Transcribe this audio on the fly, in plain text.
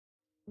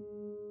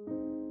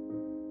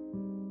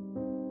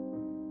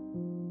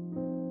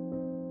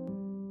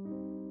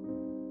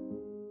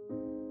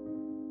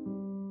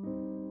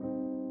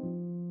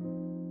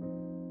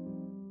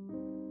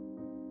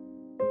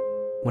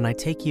When I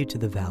take you to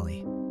the valley,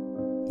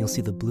 you'll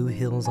see the blue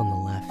hills on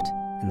the left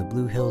and the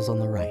blue hills on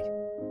the right,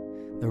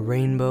 the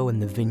rainbow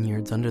and the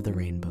vineyards under the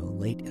rainbow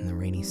late in the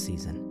rainy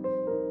season.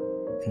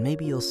 And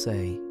maybe you'll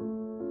say,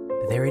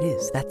 "There it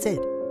is, that's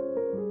it."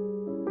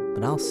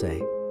 But I'll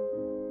say,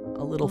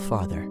 "A little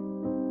farther."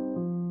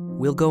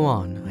 We'll go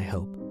on, I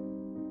hope,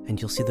 and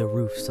you'll see the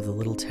roofs of the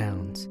little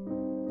towns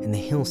and the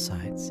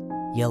hillsides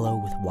yellow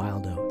with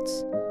wild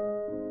oats,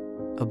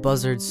 a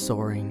buzzard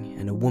soaring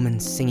and a woman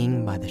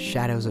singing by the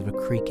shadows of a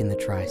creek in the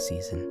dry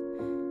season.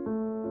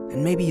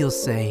 And maybe you'll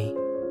say,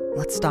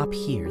 "Let's stop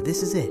here,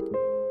 this is it."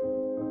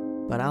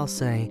 But I'll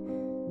say,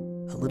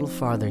 "A little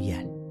farther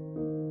yet."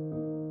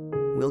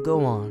 We'll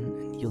go on,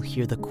 and you'll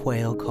hear the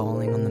quail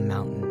calling on the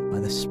mountain by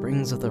the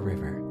springs of the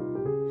river.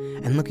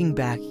 And looking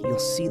back, you'll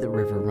see the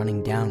river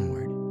running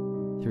downward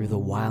through the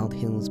wild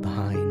hills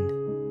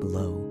behind,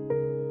 below.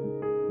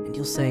 And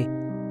you'll say,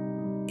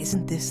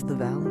 "Isn't this the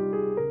valley?"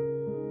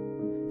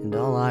 And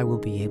all I will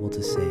be able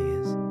to say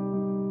is,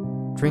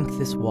 "Drink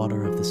this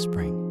water of the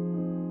spring.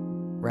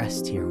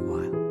 Rest here a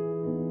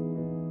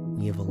while.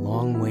 We have a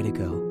long way to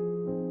go.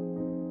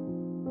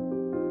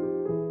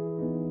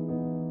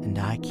 And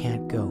I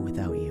can't go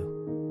without you."